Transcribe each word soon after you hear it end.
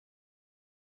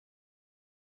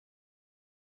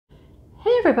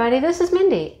Hey everybody, this is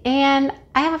Mindy, and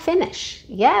I have a finish.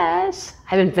 Yes,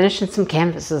 I've been finishing some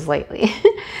canvases lately.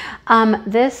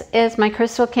 This is my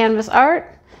crystal canvas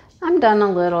art. I'm done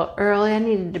a little early. I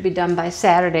needed to be done by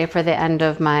Saturday for the end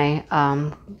of my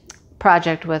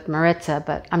project with Maritza,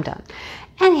 but I'm done.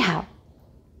 Anyhow,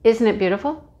 isn't it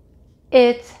beautiful?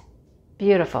 It's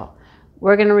beautiful.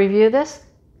 We're going to review this,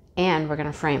 and we're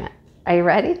going to frame it. Are you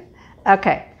ready?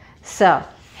 Okay, so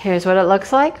here's what it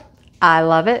looks like. I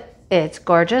love it. It's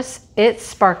gorgeous. It's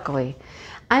sparkly.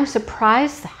 I'm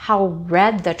surprised how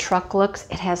red the truck looks.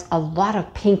 It has a lot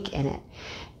of pink in it.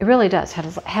 It really does. It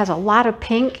has a lot of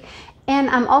pink. And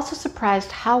I'm also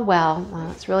surprised how well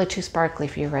it's really too sparkly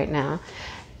for you right now,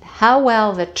 how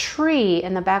well the tree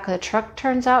in the back of the truck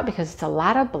turns out, because it's a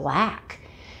lot of black.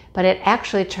 But it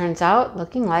actually turns out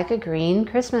looking like a green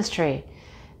Christmas tree.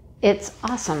 It's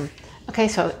awesome. Okay,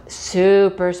 so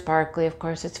super sparkly, of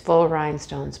course, it's full of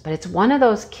rhinestones, but it's one of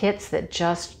those kits that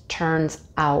just turns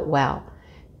out well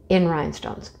in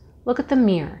rhinestones. Look at the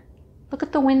mirror. Look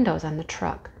at the windows on the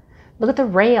truck. Look at the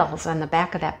rails on the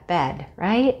back of that bed,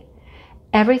 right?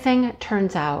 Everything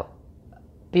turns out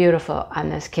beautiful on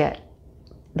this kit.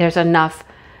 There's enough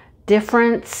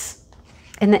difference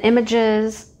in the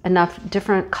images, enough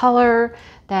different color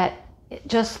that it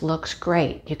just looks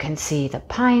great. You can see the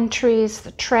pine trees,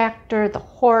 the tractor, the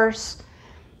horse.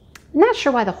 I'm not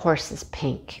sure why the horse is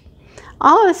pink.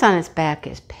 All of this on his back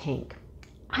is pink.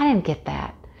 I didn't get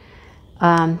that.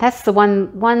 That's the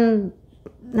one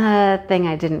thing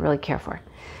I didn't really care for.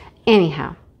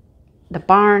 Anyhow, the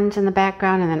barns in the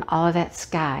background, and then all of that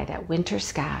sky, that winter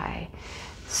sky.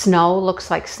 Snow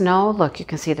looks like snow. Look, you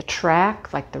can see the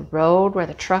track, like the road where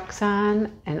the truck's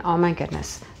on, and oh my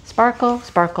goodness. Sparkle,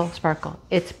 sparkle, sparkle.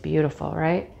 It's beautiful,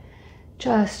 right?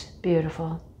 Just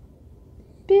beautiful.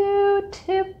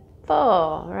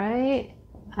 Beautiful, right?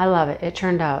 I love it. It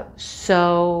turned out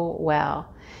so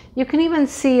well. You can even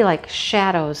see like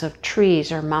shadows of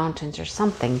trees or mountains or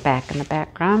something back in the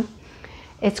background.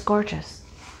 It's gorgeous.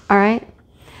 All right?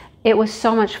 It was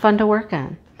so much fun to work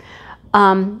on.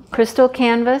 Crystal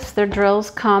canvas, their drills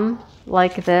come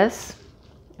like this.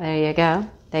 There you go.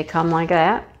 They come like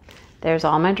that. There's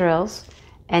all my drills.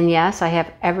 And yes, I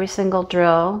have every single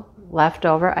drill left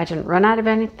over. I didn't run out of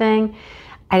anything.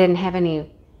 I didn't have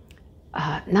any,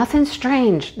 nothing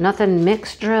strange, nothing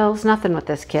mixed drills, nothing with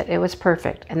this kit. It was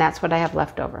perfect. And that's what I have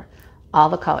left over, all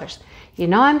the colors. You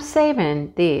know I'm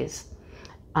saving these.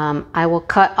 I will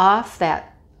cut off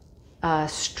that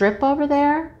strip over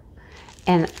there,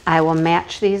 and I will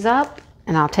match these up,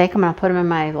 and I'll take them and I'll put them in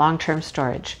my long-term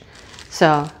storage.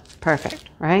 So perfect,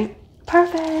 right?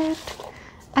 Perfect.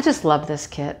 I just love this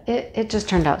kit. It just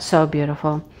turned out so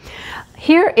beautiful.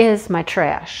 Here is my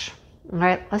trash. All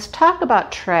right, let's talk about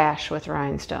trash with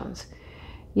rhinestones.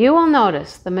 You will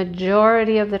notice the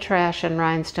majority of the trash in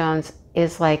rhinestones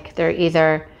is like they're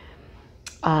either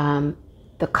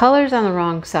the colors on the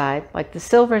wrong side, like the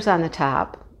silver's on the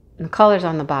top and the colors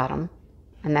on the bottom,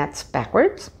 and that's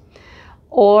backwards,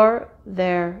 or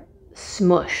they're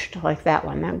smushed, like that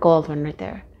one, that gold one right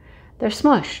there. They're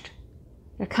smushed.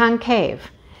 They're concave.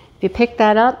 If you pick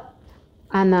that up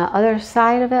on the other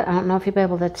side of it, I don't know if you'll be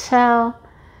able to tell,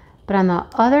 but on the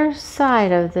other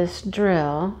side of this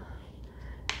drill,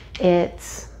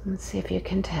 it's, let's see if you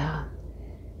can tell.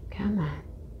 Come on.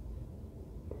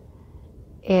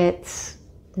 It's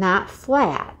not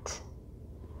flat.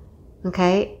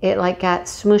 Okay? It like got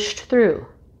smooshed through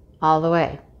all the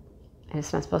way. And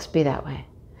it's not supposed to be that way.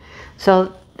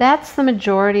 So that's the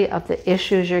majority of the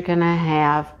issues you're going to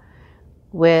have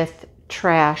with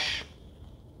trash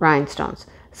rhinestones.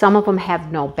 Some of them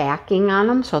have no backing on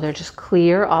them, so they're just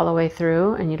clear all the way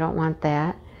through, and you don't want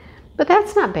that. But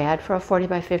that's not bad for a 40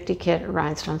 by 50 kit of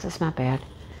rhinestones. That's not bad.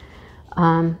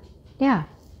 Yeah,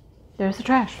 there's the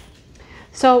trash.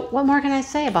 So what more can I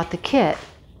say about the kit?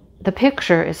 The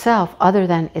picture itself, other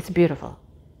than it's beautiful.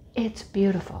 It's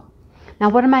beautiful. Now,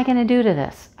 what am I going to do to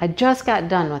this? I just got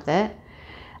done with it.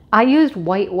 I used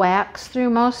white wax through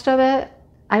most of it.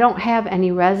 I don't have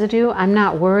any residue. I'm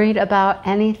not worried about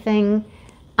anything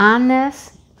on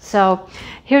this. So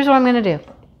here's what I'm going to do.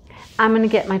 I'm going to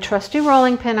get my trusty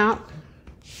rolling pin out,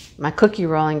 my cookie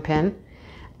rolling pin.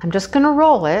 I'm just going to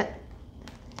roll it.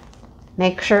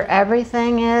 Make sure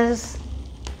everything is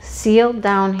sealed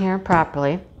down here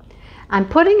properly. I'm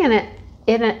putting I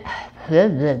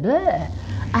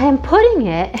am putting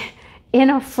it in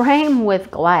a frame with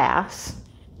glass.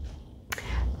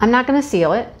 I'm not going to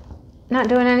seal it. Not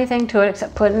doing anything to it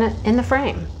except putting it in the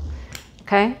frame.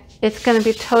 Okay? It's going to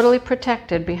be totally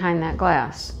protected behind that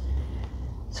glass.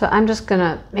 So I'm just going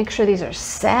to make sure these are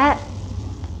set.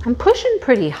 I'm pushing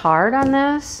pretty hard on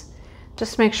this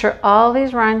just make sure all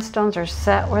these rhinestones are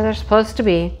set where they're supposed to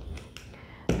be.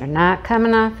 They're not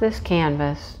coming off this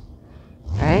canvas,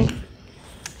 right?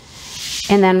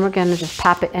 And then we're gonna just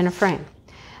pop it in a frame.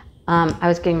 I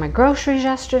was getting my groceries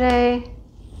yesterday.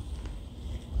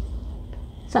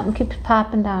 Something keeps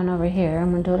popping down over here. I'm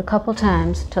gonna do it a couple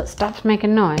times until it stops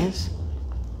making noise.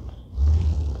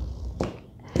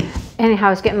 Anyhow, I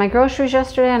was getting my groceries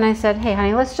yesterday and I said, hey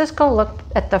honey, let's just go look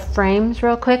at the frames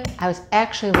real quick. I was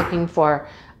actually looking for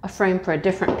a frame for a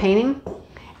different painting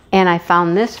and I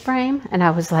found this frame and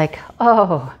I was like,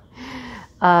 oh,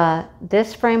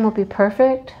 this frame will be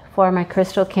perfect for my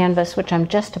crystal canvas, which I'm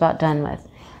just about done with.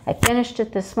 I finished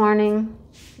it this morning,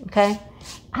 okay?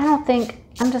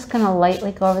 I'm just gonna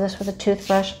lightly go over this with a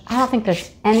toothbrush. I don't think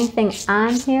there's anything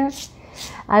on here.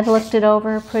 I've looked it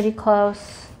over pretty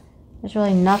close. There's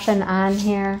really nothing on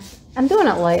here. I'm doing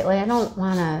it lightly. I don't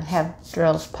want to have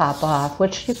drills pop off,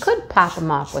 which you could pop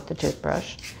them off with the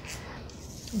toothbrush.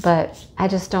 But I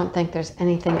just don't think there's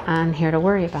anything on here to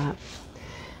worry about.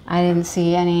 I didn't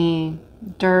see any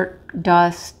dirt,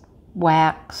 dust,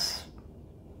 wax.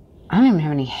 I don't even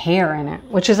have any hair in it,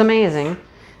 which is amazing.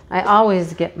 I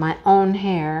always get my own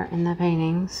hair in the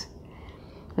paintings.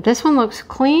 But this one looks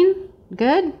clean,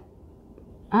 good.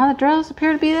 All the drills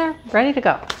appear to be there, ready to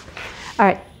go. All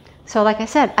right, so like I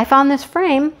said, I found this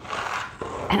frame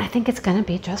and I think it's gonna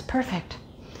be just perfect.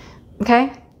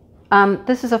 Okay,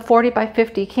 this is a 40 by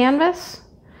 50 canvas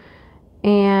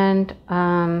and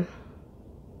I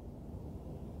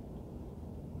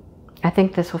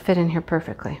think this will fit in here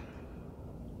perfectly.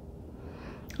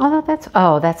 Although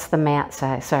that's the matte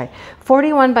size, sorry.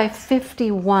 41 by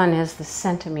 51 is the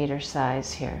centimeter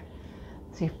size here.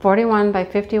 See, 41 by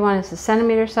 51 is the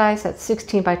centimeter size, that's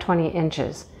 16 by 20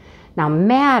 inches. Now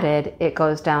matted, it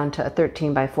goes down to a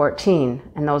 13 by 14,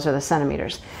 and those are the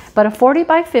centimeters. But a 40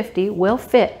 by 50 will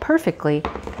fit perfectly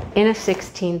in a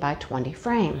 16 by 20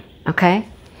 frame, okay?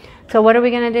 So what are we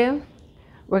gonna do?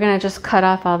 We're gonna just cut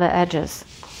off all the edges.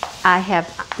 I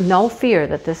have no fear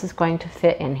that this is going to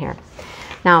fit in here.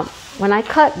 Now, when I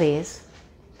cut these,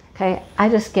 okay, I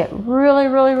just get really,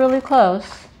 really, really close.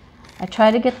 I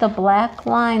try to get the black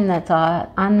line that's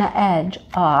on the edge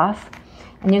off.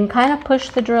 And you can kind of push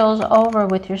the drills over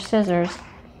with your scissors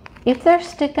if they're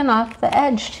sticking off the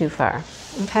edge too far,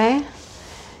 okay?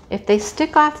 If they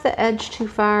stick off the edge too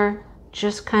far,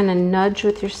 just kind of nudge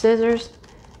with your scissors,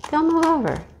 they'll move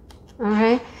over, all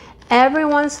right? Every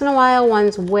once in a while,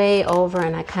 one's way over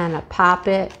and I kind of pop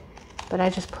it, but I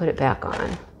just put it back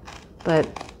on. But,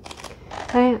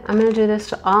 okay, I'm gonna do this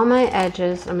to all my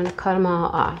edges. I'm gonna cut them all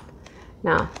off.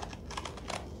 Now,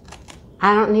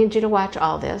 I don't need you to watch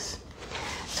all this.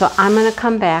 So I'm gonna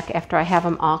come back after I have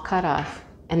them all cut off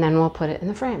and then we'll put it in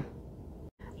the frame.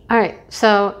 All right,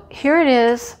 so here it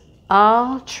is,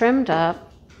 all trimmed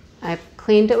up. I've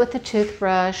cleaned it with the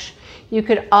toothbrush. You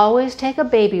could always take a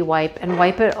baby wipe and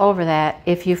wipe it over that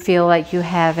if you feel like you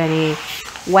have any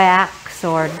wax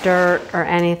or dirt or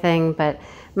anything, but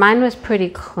mine was pretty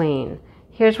clean.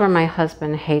 Here's where my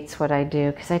husband hates what I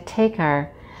do, because I take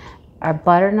our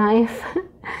butter knife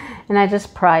and I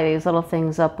just pry these little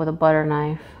things up with a butter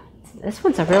knife. This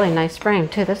one's a really nice frame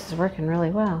too. This is working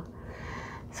really well.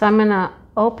 So I'm gonna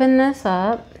open this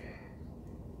up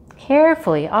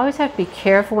carefully. Always have to be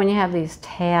careful when you have these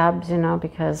tabs, you know,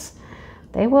 because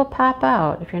they will pop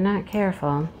out if you're not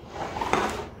careful.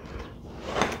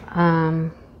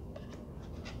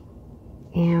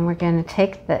 And we're gonna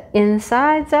take the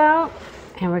insides out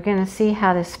and we're gonna see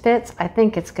how this fits. I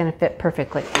think it's gonna fit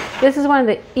perfectly. This is one of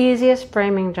the easiest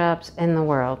framing jobs in the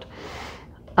world.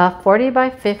 A 40 by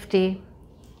 50,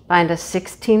 find a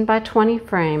 16 by 20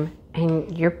 frame,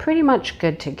 and you're pretty much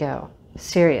good to go,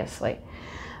 seriously.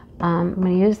 I'm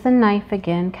gonna use the knife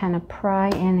again, kind of pry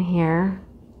in here.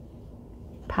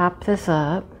 Pop this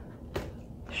up.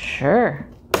 Sure.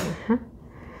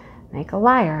 Make a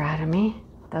liar out of me.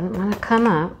 Doesn't want to come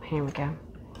up. Here we go.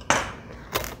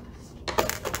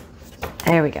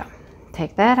 There we go.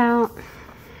 Take that out.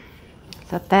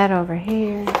 Put that over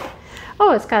here.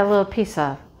 Oh, it's got a little piece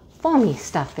of foamy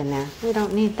stuff in there. We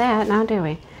don't need that now, do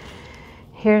we?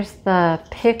 Here's the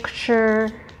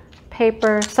picture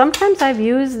paper. Sometimes I've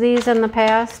used these in the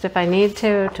past if I need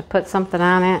to put something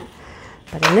on it.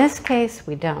 But in this case,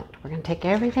 we don't. We're going to take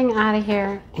everything out of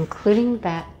here, including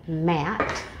that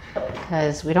mat,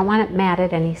 because we don't want it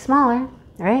matted any smaller,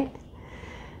 right?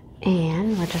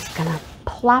 And we're just going to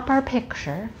plop our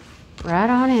picture right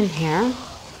on in here.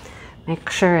 Make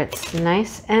sure it's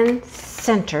nice and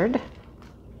centered.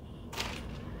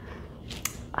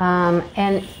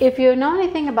 And if you know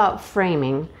anything about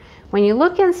framing, when you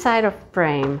look inside a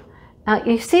frame,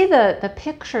 You see the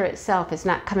picture itself is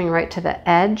not coming right to the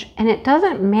edge, and it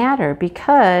doesn't matter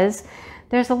because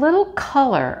there's a little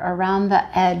color around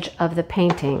the edge of the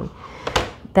painting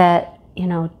that, you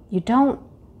know, you don't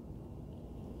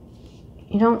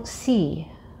see.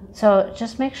 So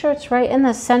just make sure it's right in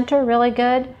the center really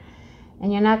good,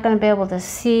 and you're not going to be able to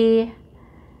see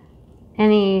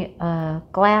any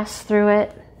glass through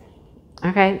it,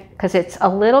 okay? Because it's a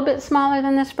little bit smaller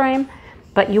than this frame,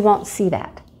 but you won't see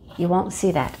that. You won't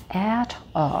see that at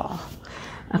all.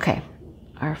 Okay,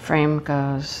 our frame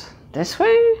goes this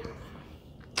way.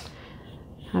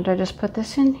 How did I just put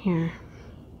this in here?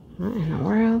 What in the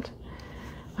world?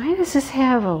 Why does this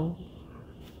have a... Oh,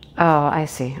 I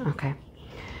see. Okay.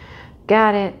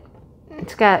 Got it.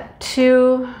 It's got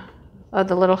two of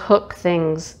the little hook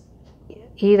things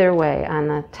either way, on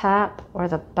the top or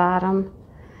the bottom.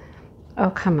 Oh,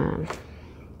 come on.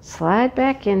 Slide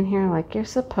back in here like you're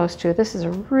supposed to. This is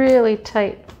a really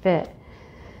tight fit.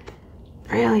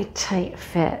 Really tight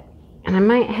fit. And I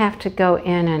might have to go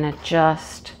in and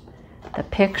adjust the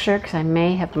picture because I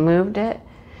may have moved it.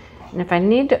 And if I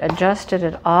need to adjust it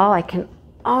at all, I can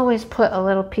always put a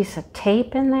little piece of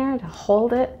tape in there to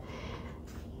hold it.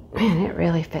 Man, it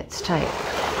really fits tight.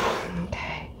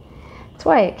 Okay. That's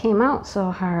why it came out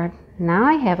so hard. Now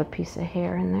I have a piece of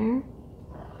hair in there.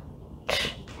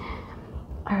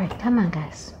 All right, come on,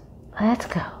 guys. Let's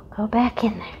go. Go back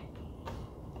in there.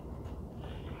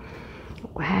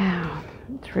 Wow,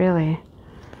 it's really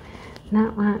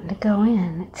not wanting to go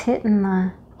in. It's hitting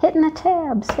the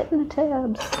tabs,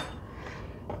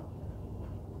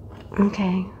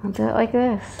 Okay, I'll do it like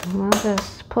this. We'll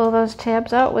just pull those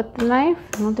tabs out with the knife,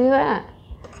 and we'll do that.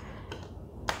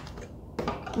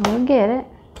 We'll get it.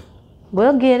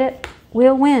 We'll get it.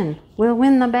 We'll win. We'll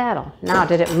win the battle. Now,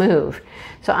 did it move?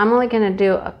 So I'm only going to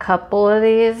do a couple of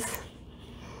these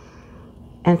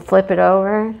and flip it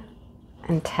over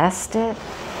and test it.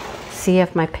 See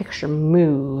if my picture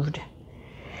moved.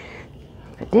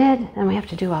 If it did, then we have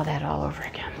to do all that all over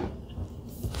again.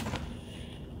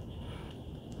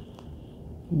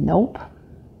 Nope.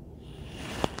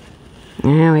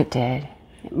 No, it did.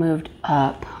 It moved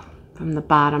up from the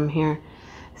bottom here.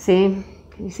 See?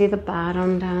 Can you see the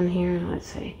bottom down here? Let's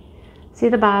see. See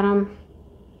the bottom?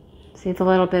 See the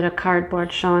little bit of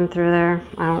cardboard showing through there?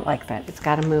 I don't like that. It's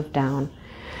got to move down.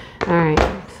 All right,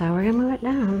 so we're going to move it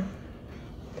down.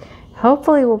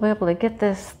 Hopefully we'll be able to get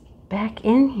this back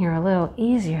in here a little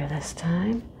easier this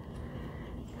time.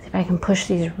 See if I can push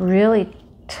these really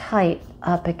tight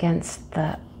up against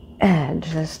the edge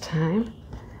this time.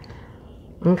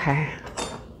 Okay.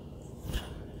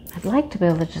 I'd like to be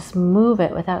able to just move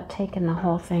it without taking the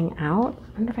whole thing out.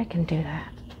 I wonder if I can do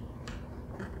that.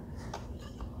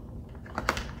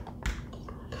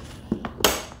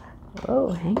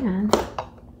 Whoa, hang on.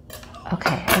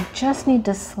 Okay, I just need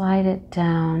to slide it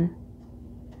down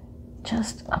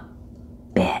just a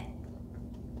bit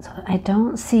so I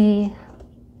don't see.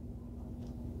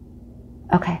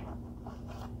 Okay.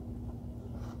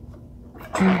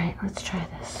 All right, let's try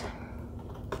this.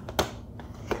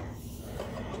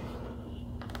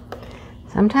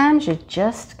 Sometimes you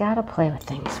just gotta play with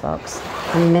things, folks.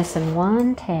 I'm missing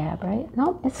one tab, right?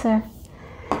 Nope, it's there.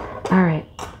 All right.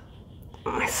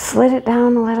 I slid it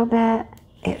down a little bit.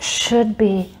 It should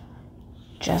be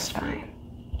just fine.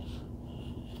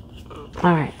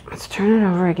 All right, let's turn it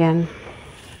over again.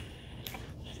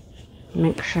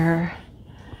 Make sure.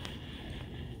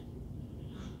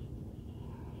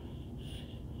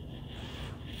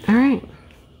 All right,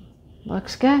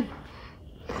 looks good.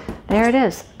 There it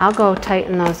is. I'll go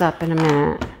tighten those up in a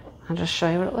minute. I'll just show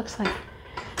you what it looks like.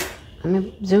 Let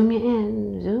me zoom you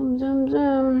in. Zoom, zoom,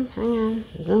 zoom. Hang on.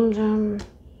 Zoom, zoom.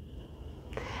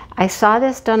 I saw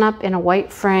this done up in a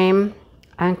white frame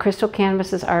on Crystal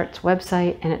Canvas Art's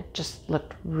website, and it just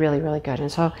looked really, really good. And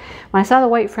so when I saw the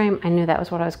white frame, I knew that was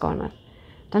what I was going with.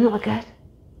 Doesn't it look good?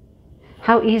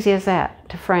 How easy is that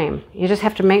to frame? You just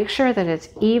have to make sure that it's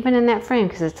even in that frame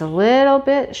because it's a little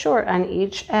bit short on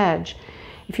each edge.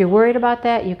 If you're worried about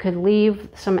that, you could leave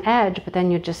some edge, but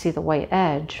then you'd just see the white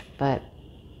edge. But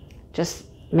just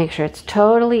make sure it's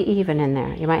totally even in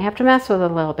there. You might have to mess with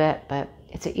it a little bit, but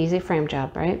it's an easy frame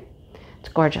job, right? It's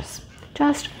gorgeous.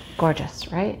 Just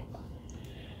gorgeous, right?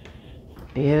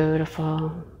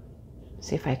 Beautiful.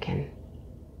 See if I can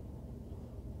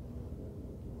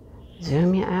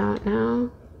zoom you out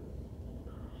now.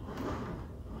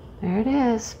 There it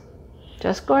is.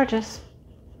 Just gorgeous.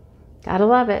 Gotta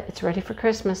love it. It's ready for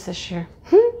Christmas this year.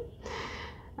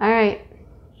 All right.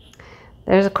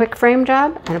 There's a quick frame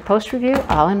job and a post review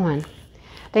all in one.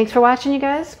 Thanks for watching, you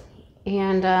guys.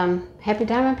 And happy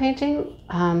diamond painting.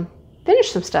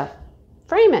 Finish some stuff.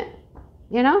 frame it.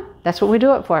 You know, that's what we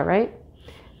do it for, right?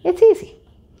 It's easy.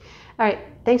 All right,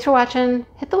 thanks for watching.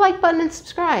 Hit the like button and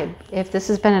subscribe if this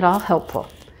has been at all helpful.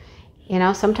 You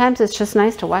know, sometimes it's just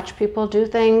nice to watch people do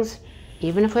things,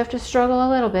 even if we have to struggle a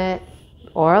little bit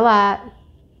or a lot,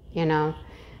 you know,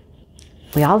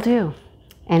 we all do.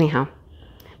 Anyhow,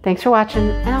 thanks for watching,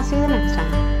 and I'll see you the next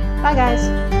time. Bye,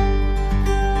 guys.